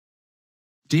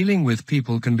Dealing with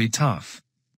people can be tough.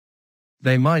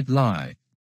 They might lie,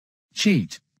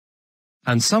 cheat,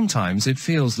 and sometimes it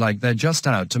feels like they're just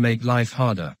out to make life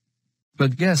harder.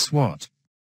 But guess what?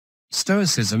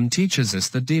 Stoicism teaches us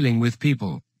that dealing with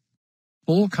people,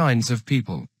 all kinds of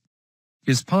people,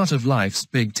 is part of life's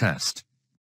big test.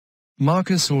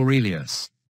 Marcus Aurelius,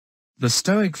 the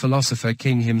Stoic philosopher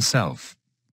king himself,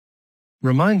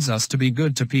 reminds us to be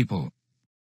good to people,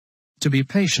 to be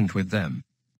patient with them.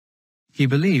 He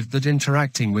believed that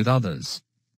interacting with others,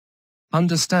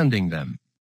 understanding them,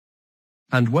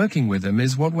 and working with them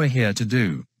is what we're here to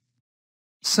do.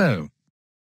 So,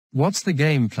 what's the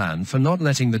game plan for not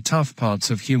letting the tough parts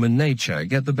of human nature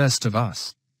get the best of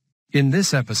us? In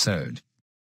this episode,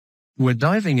 we're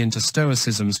diving into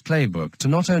Stoicism's playbook to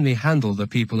not only handle the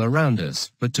people around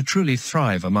us, but to truly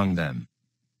thrive among them.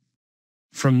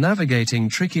 From navigating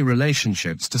tricky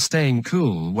relationships to staying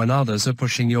cool when others are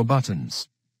pushing your buttons.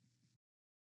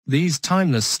 These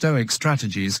timeless Stoic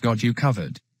strategies got you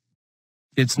covered.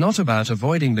 It's not about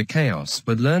avoiding the chaos,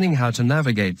 but learning how to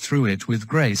navigate through it with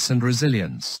grace and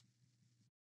resilience.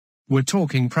 We're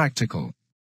talking practical,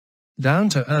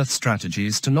 down-to-earth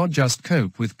strategies to not just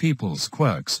cope with people's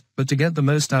quirks, but to get the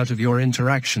most out of your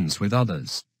interactions with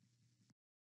others.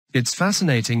 It's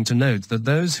fascinating to note that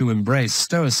those who embrace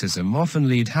Stoicism often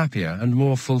lead happier and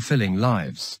more fulfilling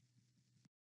lives.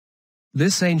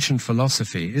 This ancient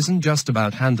philosophy isn't just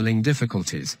about handling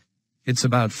difficulties. It's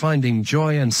about finding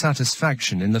joy and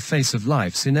satisfaction in the face of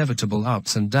life's inevitable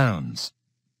ups and downs.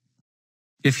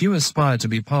 If you aspire to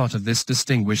be part of this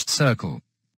distinguished circle,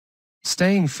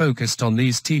 staying focused on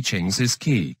these teachings is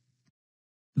key.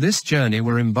 This journey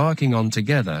we're embarking on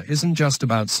together isn't just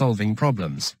about solving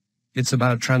problems. It's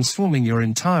about transforming your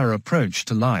entire approach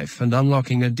to life and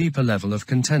unlocking a deeper level of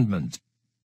contentment.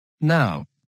 Now,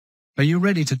 are you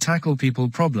ready to tackle people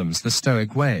problems the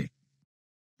Stoic way?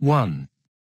 1.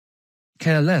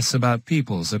 Care less about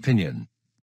people's opinion.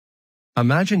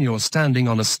 Imagine you're standing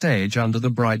on a stage under the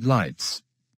bright lights,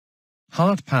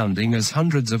 heart pounding as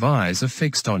hundreds of eyes are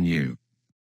fixed on you.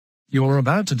 You're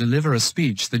about to deliver a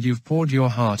speech that you've poured your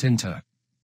heart into,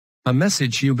 a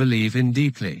message you believe in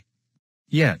deeply.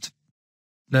 Yet,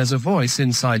 there's a voice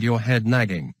inside your head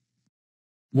nagging,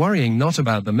 worrying not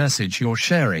about the message you're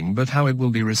sharing but how it will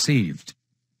be received.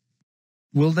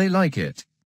 Will they like it?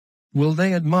 Will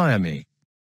they admire me?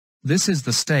 This is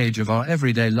the stage of our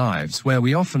everyday lives where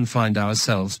we often find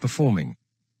ourselves performing,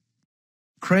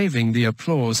 craving the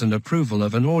applause and approval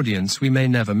of an audience we may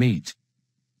never meet.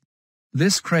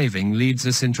 This craving leads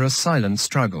us into a silent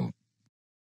struggle,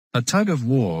 a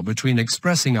tug-of-war between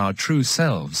expressing our true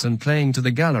selves and playing to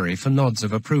the gallery for nods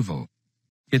of approval.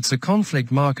 It's a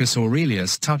conflict Marcus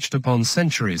Aurelius touched upon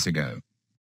centuries ago,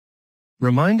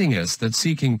 reminding us that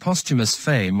seeking posthumous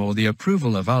fame or the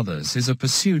approval of others is a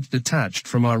pursuit detached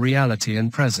from our reality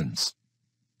and presence.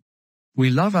 We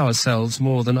love ourselves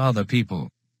more than other people,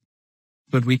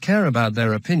 but we care about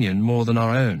their opinion more than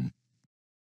our own,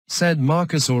 said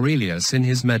Marcus Aurelius in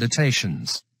his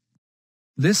Meditations.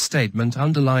 This statement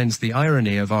underlines the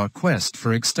irony of our quest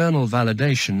for external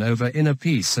validation over inner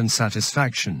peace and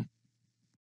satisfaction.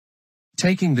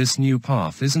 Taking this new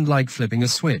path isn't like flipping a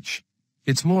switch.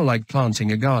 It's more like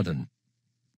planting a garden.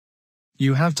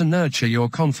 You have to nurture your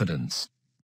confidence,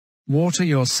 water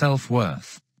your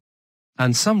self-worth,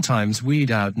 and sometimes weed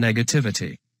out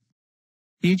negativity.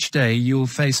 Each day you'll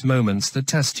face moments that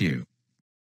test you.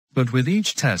 But with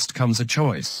each test comes a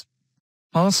choice.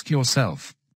 Ask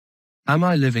yourself, am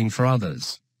I living for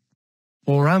others?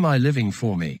 Or am I living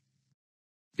for me?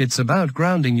 It's about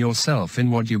grounding yourself in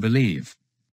what you believe,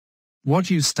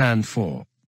 what you stand for.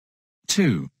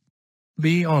 2.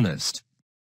 Be honest.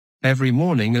 Every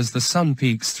morning as the sun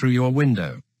peeks through your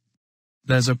window,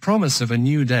 there's a promise of a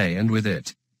new day, and with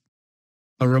it,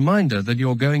 a reminder that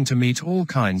you're going to meet all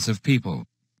kinds of people.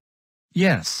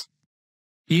 Yes,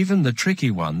 even the tricky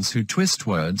ones who twist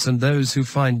words and those who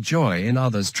find joy in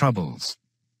others' troubles.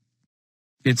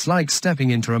 It's like stepping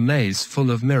into a maze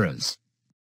full of mirrors,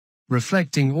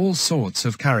 reflecting all sorts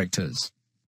of characters.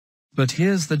 But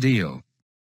here's the deal.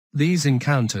 These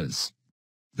encounters,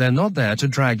 they're not there to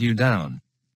drag you down.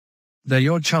 They're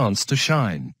your chance to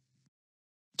shine,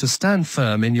 to stand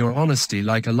firm in your honesty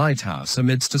like a lighthouse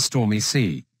amidst a stormy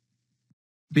sea.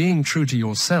 Being true to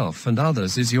yourself and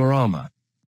others is your armor.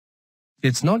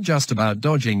 It's not just about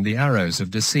dodging the arrows of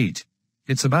deceit.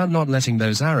 It's about not letting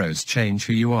those arrows change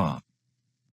who you are.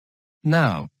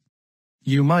 Now,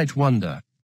 you might wonder,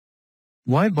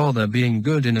 why bother being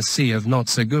good in a sea of not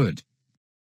so good?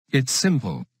 It's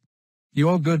simple.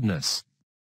 Your goodness,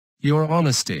 your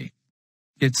honesty,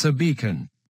 it's a beacon.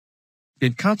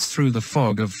 It cuts through the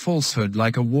fog of falsehood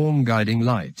like a warm guiding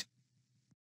light.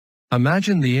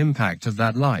 Imagine the impact of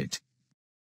that light.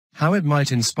 How it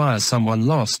might inspire someone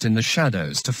lost in the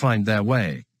shadows to find their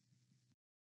way.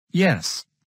 Yes.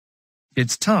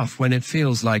 It's tough when it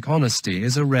feels like honesty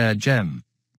is a rare gem.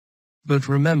 But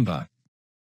remember,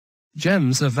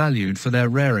 gems are valued for their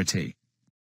rarity.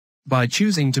 By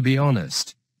choosing to be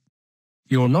honest,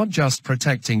 you're not just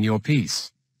protecting your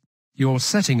peace. You're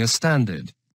setting a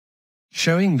standard,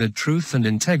 showing that truth and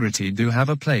integrity do have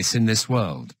a place in this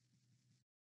world.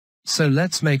 So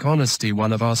let's make honesty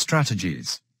one of our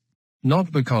strategies.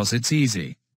 Not because it's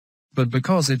easy, but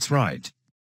because it's right.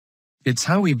 It's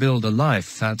how we build a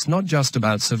life that's not just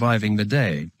about surviving the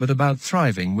day, but about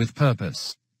thriving with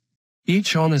purpose.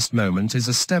 Each honest moment is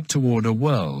a step toward a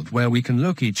world where we can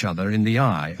look each other in the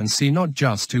eye and see not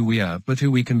just who we are, but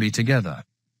who we can be together.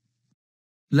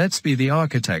 Let's be the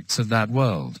architects of that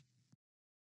world.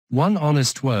 One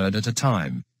honest word at a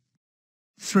time.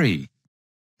 3.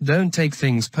 Don't take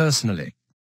things personally.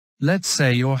 Let's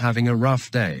say you're having a rough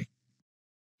day.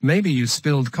 Maybe you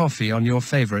spilled coffee on your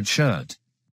favorite shirt.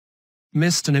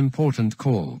 Missed an important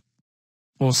call.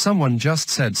 Or someone just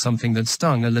said something that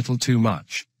stung a little too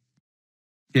much.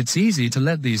 It's easy to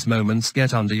let these moments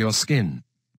get under your skin.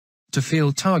 To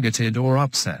feel targeted or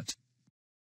upset.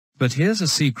 But here's a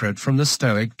secret from the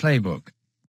Stoic playbook.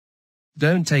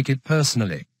 Don't take it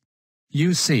personally.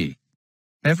 You see,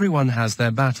 everyone has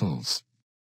their battles.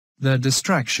 Their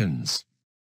distractions.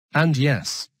 And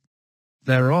yes,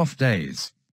 their off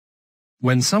days.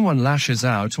 When someone lashes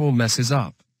out or messes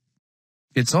up,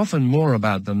 it's often more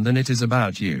about them than it is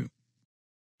about you.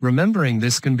 Remembering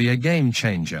this can be a game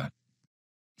changer.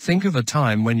 Think of a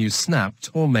time when you snapped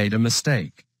or made a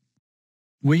mistake.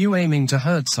 Were you aiming to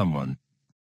hurt someone?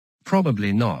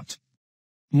 Probably not.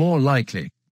 More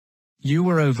likely, you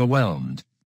were overwhelmed,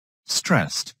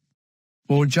 stressed,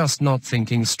 or just not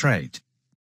thinking straight.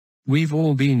 We've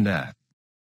all been there.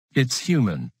 It's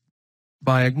human.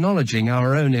 By acknowledging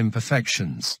our own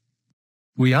imperfections,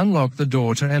 we unlock the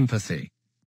door to empathy.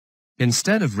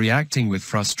 Instead of reacting with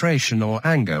frustration or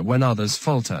anger when others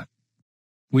falter,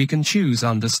 we can choose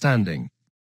understanding.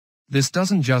 This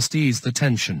doesn't just ease the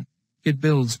tension, it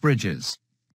builds bridges.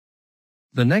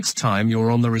 The next time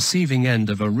you're on the receiving end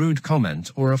of a rude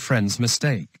comment or a friend's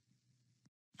mistake,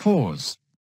 pause,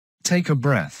 take a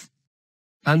breath,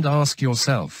 and ask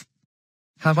yourself,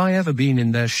 have I ever been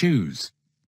in their shoes?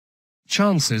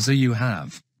 Chances are you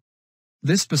have.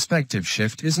 This perspective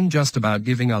shift isn't just about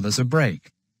giving others a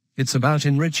break. It's about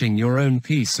enriching your own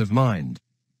peace of mind.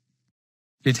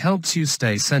 It helps you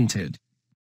stay centered,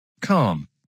 calm,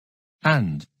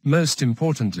 and, most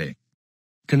importantly,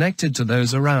 connected to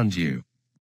those around you.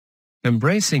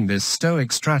 Embracing this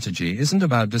Stoic strategy isn't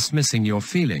about dismissing your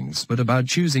feelings, but about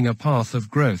choosing a path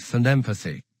of growth and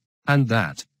empathy. And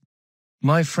that,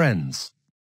 my friends,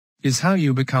 is how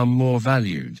you become more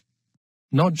valued.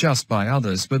 Not just by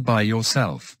others but by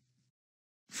yourself.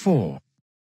 4.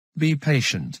 Be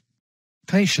patient.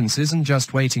 Patience isn't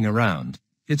just waiting around,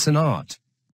 it's an art.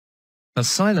 A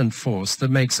silent force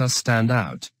that makes us stand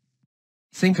out.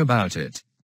 Think about it.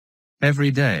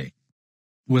 Every day,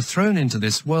 we're thrown into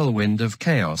this whirlwind of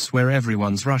chaos where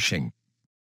everyone's rushing,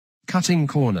 cutting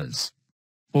corners,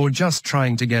 or just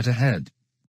trying to get ahead.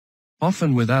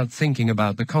 Often without thinking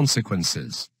about the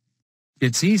consequences.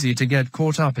 It's easy to get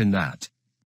caught up in that.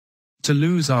 To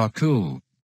lose our cool.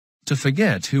 To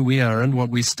forget who we are and what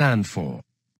we stand for.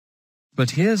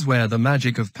 But here's where the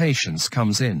magic of patience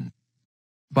comes in.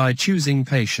 By choosing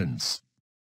patience,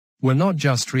 we're not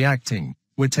just reacting,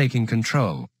 we're taking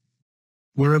control.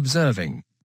 We're observing,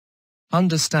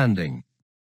 understanding,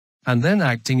 and then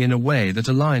acting in a way that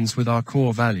aligns with our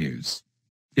core values.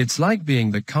 It's like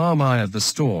being the calm eye of the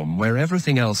storm where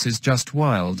everything else is just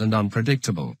wild and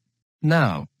unpredictable.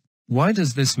 Now, why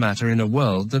does this matter in a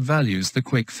world that values the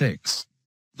quick fix?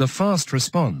 The fast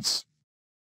response.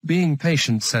 Being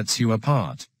patient sets you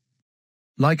apart.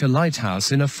 Like a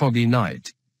lighthouse in a foggy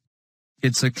night.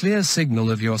 It's a clear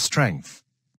signal of your strength,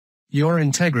 your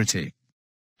integrity,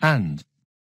 and,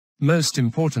 most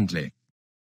importantly,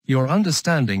 your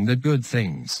understanding that good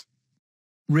things,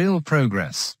 real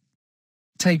progress,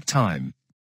 take time.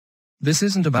 This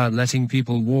isn't about letting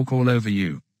people walk all over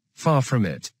you, far from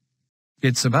it.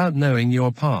 It's about knowing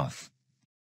your path,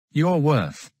 your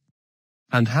worth,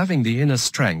 and having the inner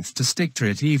strength to stick to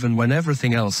it even when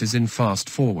everything else is in fast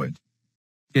forward.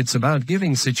 It's about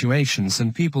giving situations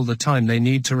and people the time they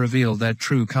need to reveal their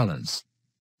true colors,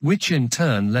 which in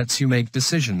turn lets you make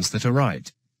decisions that are right.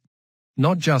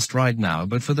 Not just right now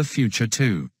but for the future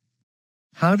too.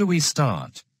 How do we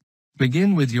start?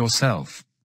 Begin with yourself.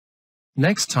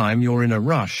 Next time you're in a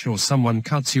rush or someone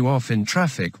cuts you off in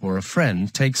traffic or a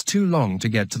friend takes too long to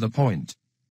get to the point,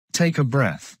 take a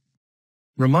breath.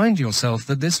 Remind yourself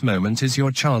that this moment is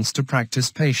your chance to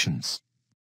practice patience.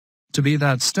 To be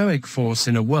that stoic force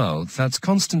in a world that's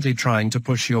constantly trying to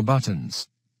push your buttons.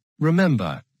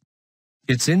 Remember,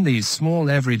 it's in these small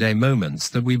everyday moments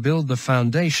that we build the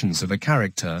foundations of a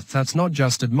character that's not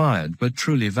just admired but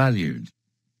truly valued.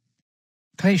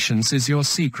 Patience is your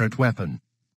secret weapon.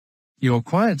 Your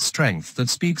quiet strength that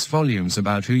speaks volumes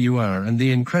about who you are and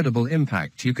the incredible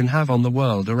impact you can have on the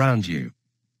world around you.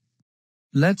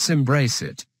 Let's embrace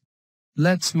it.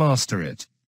 Let's master it.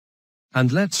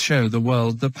 And let's show the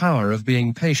world the power of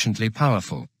being patiently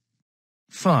powerful.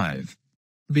 5.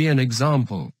 Be an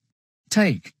example.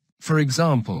 Take, for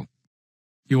example,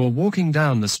 you're walking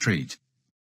down the street,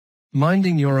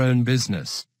 minding your own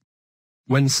business,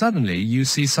 when suddenly you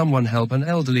see someone help an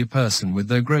elderly person with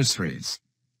their groceries.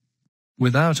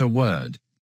 Without a word,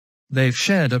 they've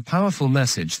shared a powerful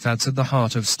message that's at the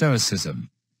heart of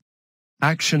Stoicism.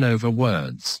 Action over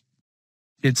words.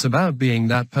 It's about being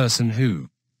that person who,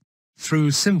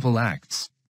 through simple acts,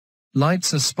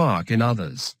 lights a spark in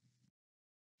others.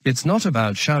 It's not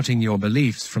about shouting your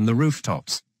beliefs from the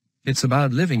rooftops. It's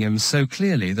about living them so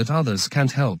clearly that others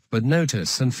can't help but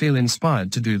notice and feel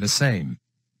inspired to do the same.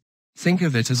 Think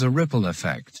of it as a ripple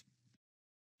effect.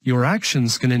 Your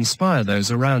actions can inspire those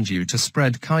around you to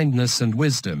spread kindness and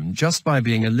wisdom just by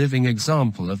being a living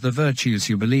example of the virtues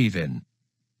you believe in.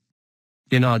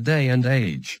 In our day and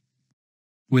age,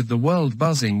 with the world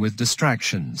buzzing with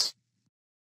distractions,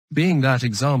 being that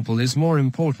example is more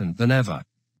important than ever.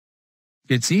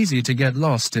 It's easy to get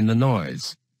lost in the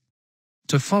noise,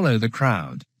 to follow the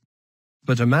crowd.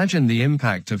 But imagine the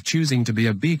impact of choosing to be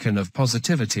a beacon of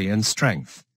positivity and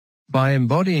strength. By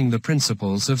embodying the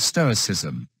principles of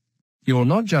Stoicism, you're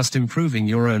not just improving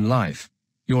your own life,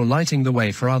 you're lighting the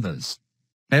way for others.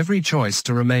 Every choice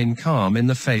to remain calm in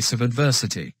the face of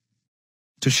adversity,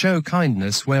 to show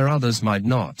kindness where others might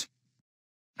not,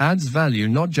 adds value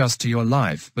not just to your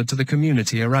life but to the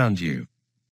community around you.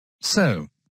 So,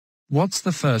 what's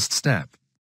the first step?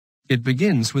 It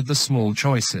begins with the small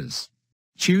choices.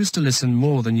 Choose to listen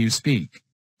more than you speak,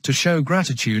 to show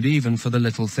gratitude even for the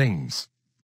little things,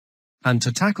 and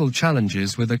to tackle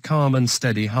challenges with a calm and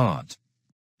steady heart.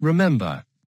 Remember,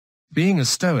 being a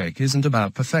Stoic isn't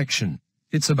about perfection,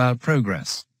 it's about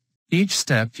progress. Each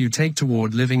step you take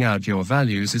toward living out your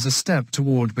values is a step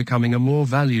toward becoming a more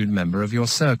valued member of your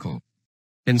circle,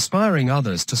 inspiring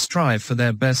others to strive for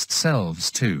their best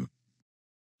selves too.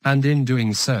 And in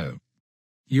doing so,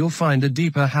 you'll find a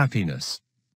deeper happiness.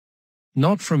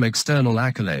 Not from external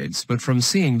accolades but from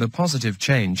seeing the positive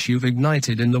change you've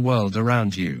ignited in the world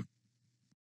around you.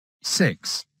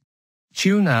 6.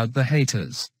 Tune out the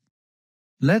haters.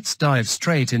 Let's dive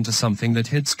straight into something that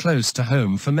hits close to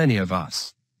home for many of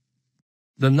us.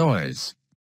 The noise,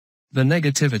 the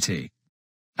negativity,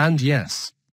 and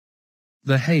yes,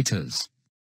 the haters.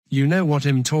 You know what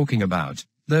I'm talking about,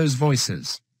 those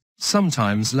voices,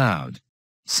 sometimes loud,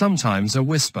 sometimes a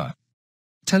whisper,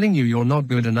 telling you you're not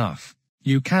good enough,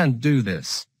 you can't do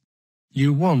this,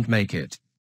 you won't make it.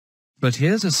 But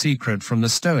here's a secret from the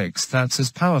Stoics that's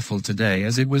as powerful today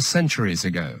as it was centuries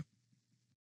ago.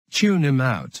 Tune him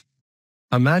out.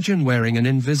 Imagine wearing an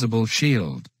invisible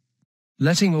shield,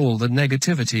 letting all the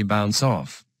negativity bounce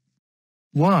off.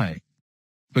 Why?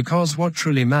 Because what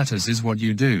truly matters is what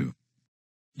you do.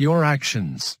 Your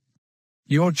actions.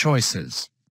 Your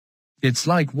choices. It's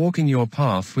like walking your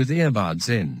path with earbuds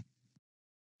in,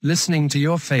 listening to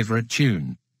your favorite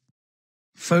tune,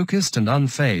 focused and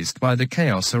unfazed by the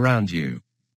chaos around you.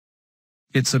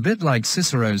 It's a bit like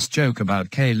Cicero's joke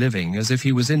about K living as if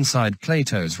he was inside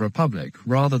Plato's Republic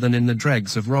rather than in the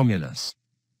dregs of Romulus.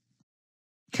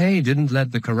 K didn't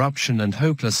let the corruption and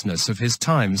hopelessness of his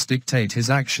times dictate his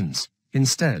actions.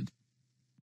 Instead,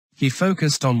 he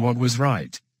focused on what was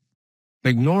right,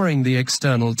 ignoring the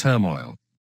external turmoil.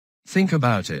 Think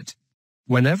about it.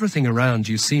 When everything around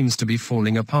you seems to be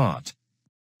falling apart,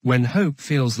 when hope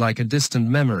feels like a distant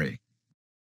memory,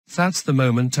 that's the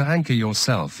moment to anchor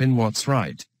yourself in what's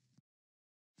right.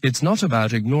 It's not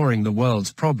about ignoring the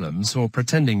world's problems or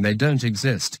pretending they don't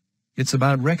exist. It's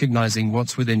about recognizing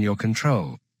what's within your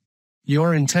control.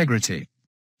 Your integrity.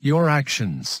 Your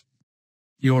actions.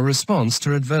 Your response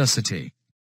to adversity.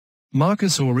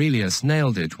 Marcus Aurelius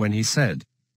nailed it when he said,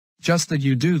 "Just that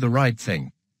you do the right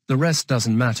thing. The rest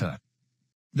doesn't matter."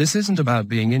 This isn't about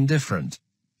being indifferent.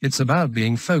 It's about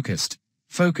being focused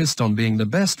on being the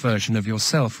best version of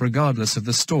yourself regardless of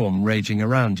the storm raging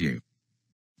around you.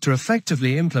 To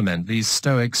effectively implement these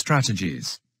Stoic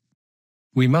strategies,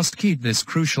 We must keep this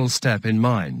crucial step in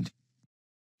mind.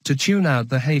 To tune out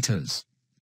the haters.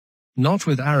 Not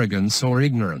with arrogance or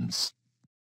ignorance,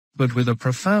 but with a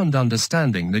profound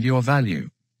understanding that your value,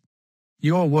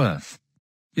 your worth,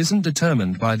 isn't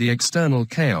determined by the external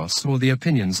chaos or the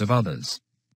opinions of others.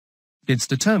 It's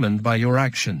determined by your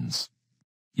actions,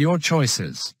 your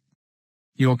choices,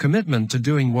 your commitment to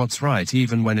doing what's right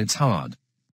even when it's hard.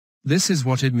 This is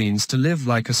what it means to live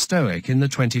like a Stoic in the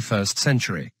 21st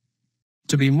century.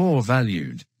 To be more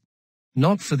valued,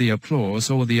 not for the applause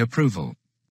or the approval,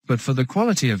 but for the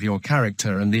quality of your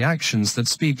character and the actions that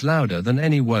speak louder than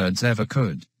any words ever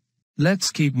could.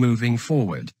 Let's keep moving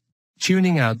forward,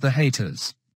 tuning out the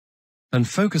haters, and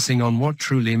focusing on what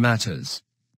truly matters.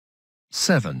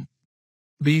 7.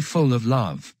 Be full of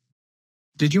love.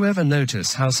 Did you ever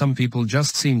notice how some people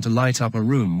just seem to light up a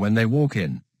room when they walk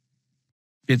in?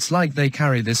 It's like they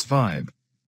carry this vibe,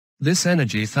 this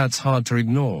energy that's hard to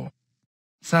ignore.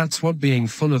 That's what being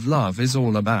full of love is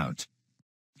all about.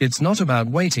 It's not about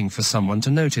waiting for someone to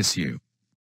notice you,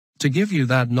 to give you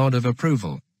that nod of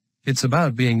approval. It's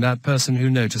about being that person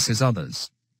who notices others,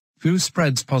 who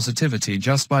spreads positivity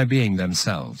just by being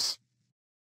themselves.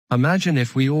 Imagine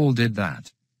if we all did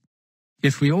that.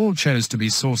 If we all chose to be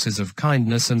sources of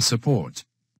kindness and support.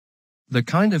 The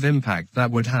kind of impact that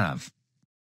would have.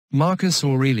 Marcus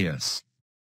Aurelius,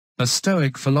 a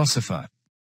Stoic philosopher,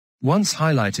 once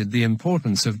highlighted the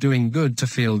importance of doing good to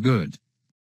feel good.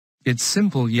 It's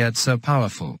simple yet so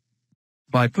powerful.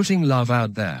 By putting love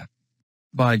out there,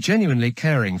 by genuinely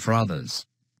caring for others,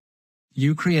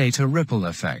 you create a ripple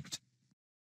effect.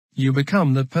 You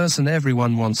become the person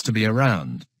everyone wants to be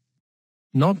around.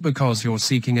 Not because you're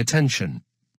seeking attention,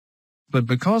 but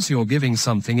because you're giving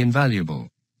something invaluable.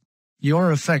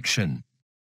 Your affection,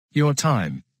 your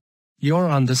time, your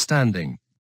understanding.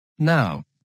 Now,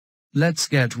 let's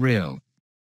get real.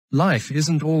 Life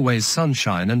isn't always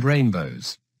sunshine and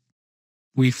rainbows.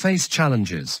 We face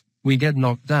challenges, we get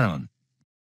knocked down.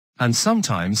 And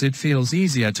sometimes it feels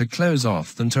easier to close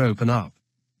off than to open up.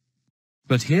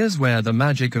 But here's where the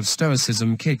magic of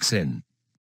Stoicism kicks in.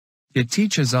 It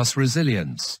teaches us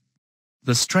resilience,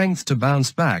 the strength to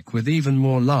bounce back with even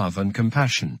more love and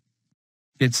compassion.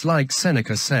 It's like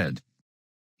Seneca said,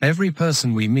 every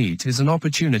person we meet is an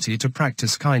opportunity to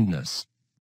practice kindness.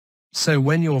 So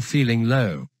when you're feeling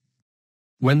low,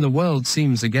 when the world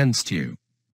seems against you,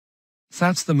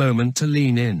 that's the moment to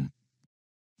lean in,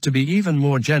 to be even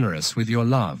more generous with your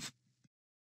love.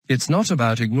 It's not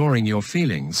about ignoring your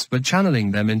feelings but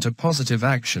channeling them into positive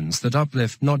actions that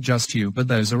uplift not just you but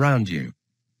those around you.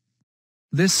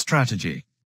 This strategy,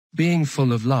 being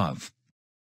full of love,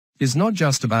 is not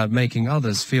just about making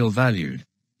others feel valued,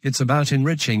 it's about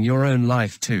enriching your own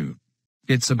life too.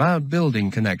 It's about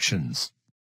building connections,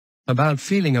 about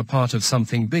feeling a part of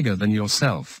something bigger than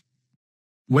yourself.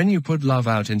 When you put love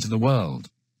out into the world,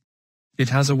 it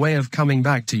has a way of coming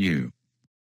back to you,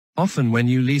 often when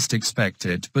you least expect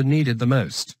it but need it the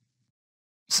most.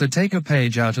 So take a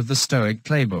page out of the Stoic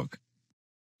playbook.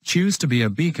 Choose to be a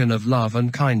beacon of love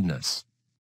and kindness.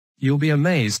 You'll be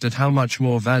amazed at how much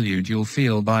more valued you'll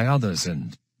feel by others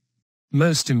and,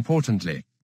 most importantly,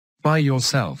 by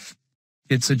yourself.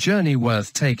 It's a journey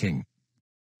worth taking,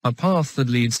 a path that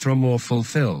leads to a more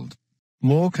fulfilled,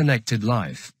 more connected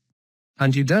life.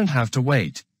 And you don't have to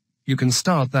wait. You can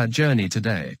start that journey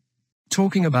today.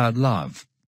 Talking about love.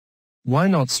 Why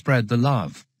not spread the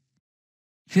love?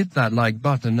 Hit that like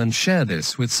button and share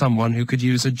this with someone who could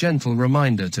use a gentle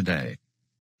reminder today.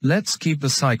 Let's keep the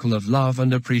cycle of love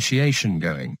and appreciation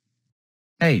going.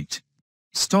 8.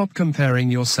 Stop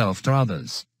comparing yourself to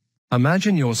others.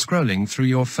 Imagine you're scrolling through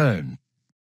your phone,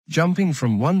 jumping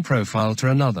from one profile to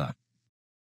another,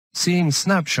 seeing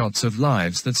snapshots of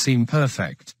lives that seem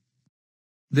perfect.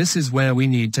 This is where we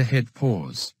need to hit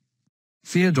pause.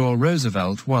 Theodore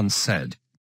Roosevelt once said,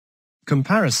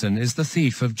 "Comparison is the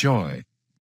thief of joy."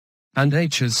 And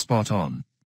H's spot on.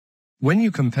 When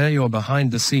you compare your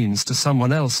behind the scenes to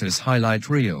someone else's highlight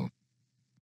reel,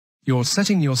 you're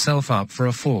setting yourself up for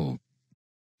a fall.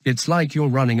 It's like you're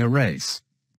running a race.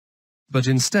 But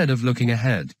instead of looking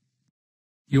ahead,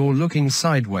 you're looking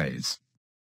sideways.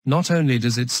 Not only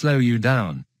does it slow you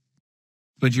down,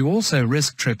 but you also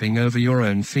risk tripping over your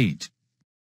own feet.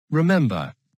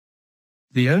 Remember,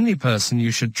 the only person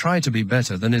you should try to be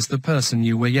better than is the person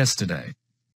you were yesterday.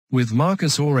 With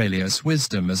Marcus Aurelius'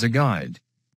 wisdom as a guide,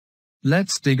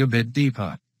 let's dig a bit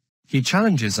deeper. He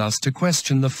challenges us to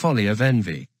question the folly of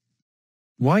envy.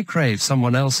 Why crave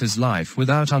someone else's life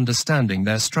without understanding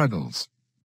their struggles?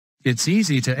 It's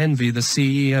easy to envy the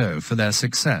CEO for their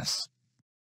success,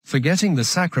 forgetting the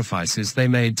sacrifices they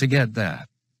made to get there.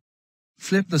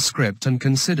 Flip the script and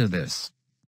consider this.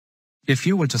 If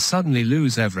you were to suddenly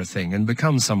lose everything and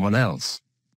become someone else,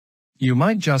 you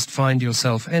might just find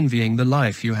yourself envying the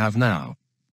life you have now.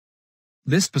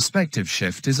 This perspective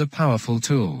shift is a powerful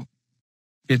tool.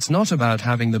 It's not about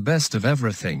having the best of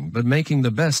everything but making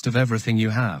the best of everything you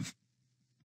have.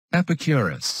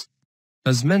 Epicurus,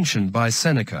 as mentioned by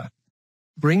Seneca,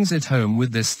 brings it home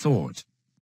with this thought.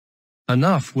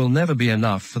 Enough will never be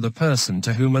enough for the person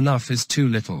to whom enough is too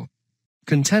little.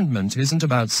 Contentment isn't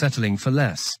about settling for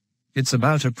less, it's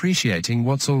about appreciating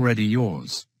what's already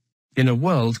yours. In a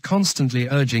world constantly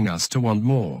urging us to want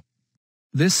more,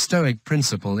 this Stoic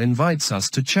principle invites us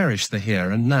to cherish the here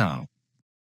and now.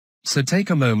 So take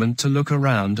a moment to look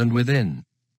around and within.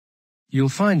 You'll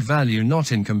find value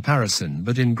not in comparison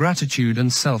but in gratitude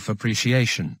and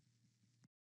self-appreciation.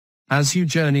 As you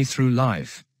journey through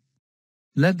life,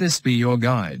 let this be your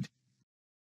guide.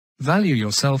 Value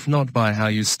yourself not by how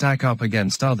you stack up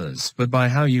against others but by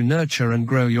how you nurture and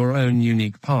grow your own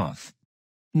unique path.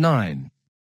 9.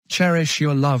 Cherish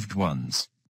your loved ones.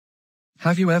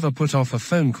 Have you ever put off a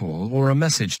phone call or a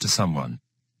message to someone,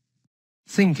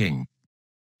 thinking,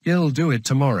 "I'll do it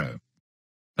tomorrow,"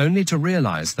 only to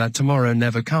realize that tomorrow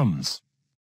never comes?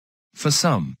 For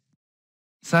some,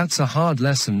 that's a hard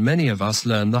lesson many of us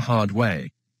learn the hard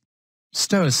way.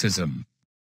 Stoicism,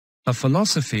 a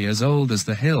philosophy as old as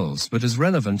the hills but as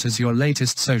relevant as your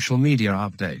latest social media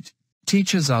update,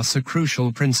 teaches us a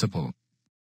crucial principle.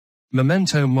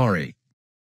 Memento mori.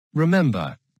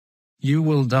 Remember, you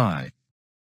will die.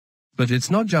 But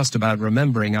it's not just about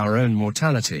remembering our own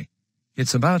mortality.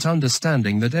 It's about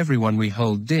understanding that everyone we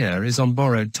hold dear is on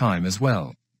borrowed time as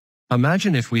well.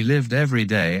 Imagine if we lived every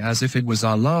day as if it was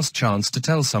our last chance to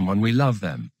tell someone we love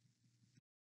them,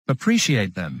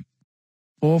 appreciate them,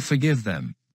 or forgive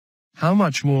them. How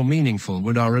much more meaningful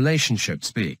would our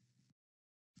relationships be?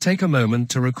 Take a moment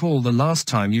to recall the last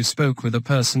time you spoke with a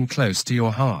person close to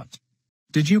your heart.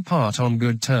 Did you part on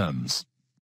good terms?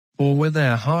 Or were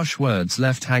there harsh words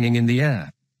left hanging in the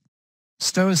air?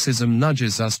 Stoicism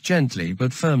nudges us gently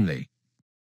but firmly.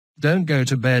 Don't go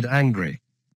to bed angry.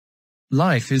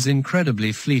 Life is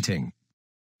incredibly fleeting.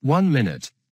 1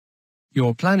 minute,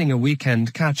 you're planning a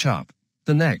weekend catch-up.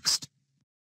 The next,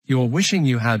 you're wishing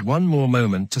you had one more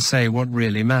moment to say what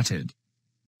really mattered.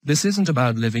 This isn't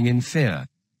about living in fear.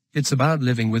 It's about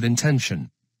living with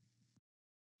intention.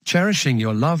 Cherishing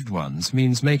your loved ones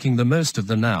means making the most of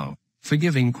the now,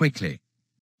 forgiving quickly,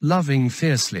 loving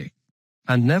fiercely,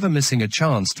 and never missing a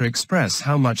chance to express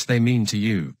how much they mean to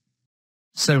you.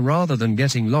 So rather than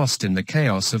getting lost in the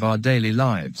chaos of our daily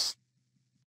lives,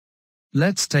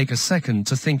 let's take a second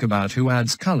to think about who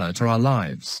adds color to our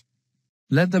lives.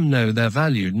 Let them know they're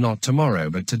valued not tomorrow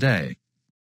but today.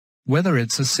 Whether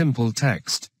it's a simple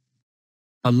text,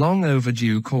 a long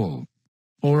overdue call,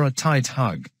 or a tight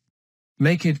hug,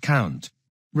 make it count.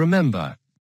 Remember,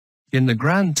 in the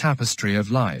grand tapestry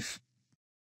of life,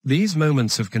 these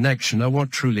moments of connection are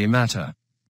what truly matter.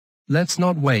 Let's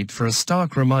not wait for a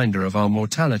stark reminder of our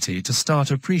mortality to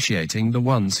start appreciating the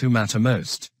ones who matter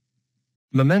most.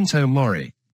 Memento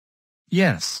mori.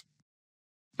 Yes.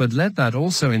 But let that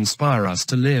also inspire us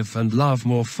to live and love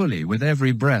more fully with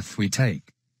every breath we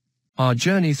take. Our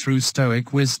journey through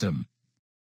Stoic wisdom,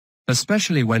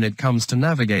 especially when it comes to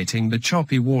navigating the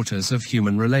choppy waters of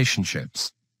human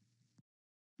relationships.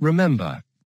 Remember,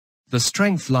 the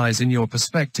strength lies in your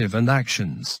perspective and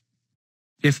actions.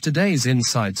 If today's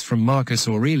insights from Marcus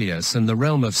Aurelius and the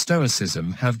realm of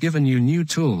Stoicism have given you new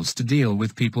tools to deal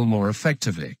with people more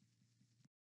effectively,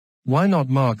 why not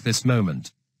mark this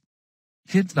moment?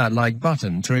 Hit that like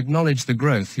button to acknowledge the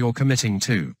growth you're committing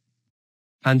to.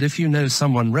 And if you know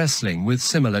someone wrestling with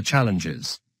similar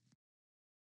challenges,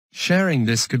 sharing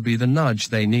this could be the nudge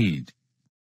they need.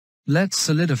 Let's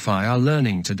solidify our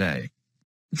learning today.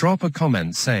 Drop a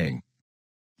comment saying,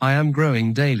 "I am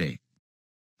growing daily,"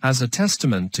 as a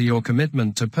testament to your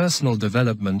commitment to personal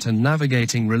development and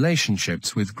navigating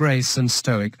relationships with grace and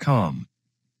stoic calm.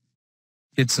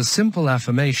 It's a simple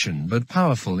affirmation but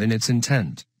powerful in its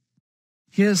intent.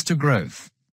 Here's to growth,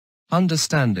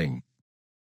 understanding,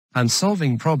 and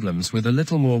solving problems with a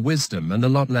little more wisdom and a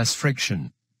lot less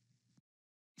friction.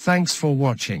 Thanks for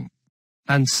watching,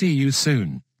 and see you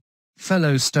soon,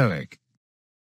 fellow Stoic.